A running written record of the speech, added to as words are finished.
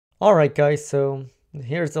Alright guys, so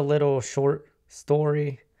here's a little short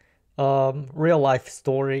story. Real life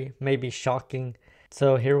story, maybe shocking.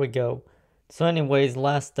 So here we go. So anyways,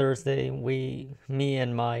 last Thursday me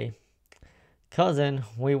and my cousin,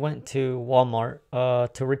 we went to Walmart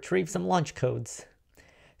to retrieve some lunch codes.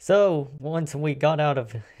 So once we got out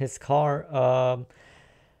of his car,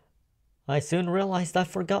 I soon realized I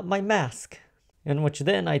forgot my mask. In which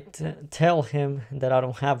then I tell him that I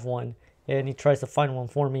don't have one. And he tries to find one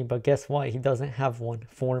for me, but guess what? He doesn't have one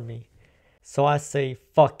for me. So I say,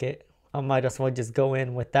 fuck it. I might as well just go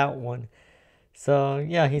in without one. So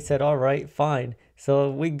yeah, he said, all right, fine.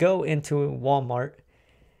 So we go into Walmart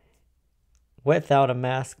without a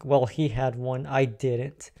mask. Well, he had one, I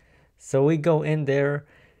didn't. So we go in there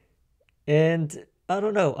and I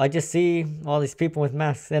don't know. I just see all these people with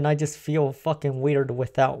masks and I just feel fucking weird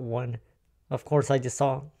without one. Of course, I just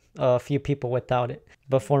saw a few people without it.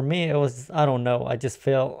 But for me, it was, I don't know. I just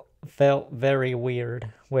felt very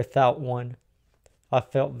weird without one. I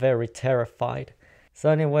felt very terrified. So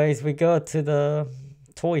anyways, we go to the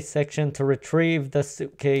toy section to retrieve the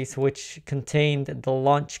suitcase which contained the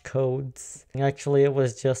launch codes. Actually, it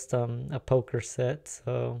was just a poker set.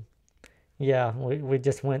 So yeah, we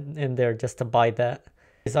just went in there just to buy that.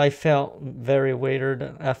 I felt very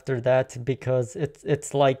weird after that because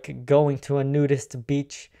it's like going to a nudist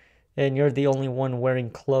beach and you're the only one wearing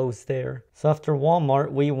clothes there. So after Walmart,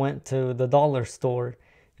 we went to the dollar store,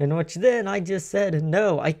 in which then I just said,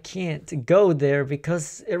 no, I can't go there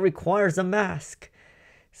because it requires a mask.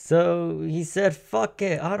 So he said, fuck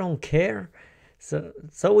it, I don't care. So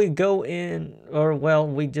we go in, or well,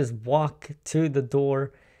 we just walk to the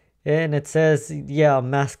door and it says, yeah, a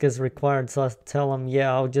mask is required. So I tell him,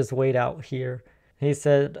 yeah, I'll just wait out here. He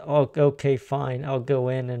said, oh, okay, fine. I'll go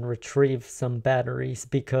in and retrieve some batteries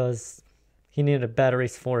because he needed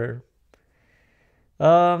batteries for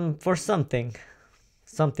something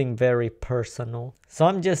very personal. So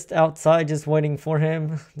I'm just outside just waiting for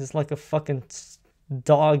him, just like a fucking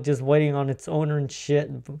dog just waiting on its owner and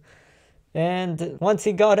shit. And once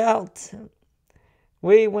he got out,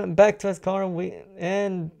 we went back to his car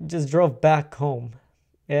and just drove back home.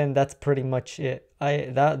 And that's pretty much it.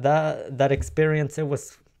 That experience, it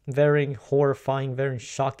was very horrifying, very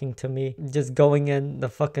shocking to me. Just going in the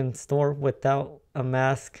fucking store without a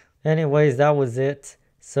mask. Anyways, that was it.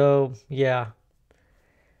 So, yeah.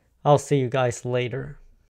 I'll see you guys later.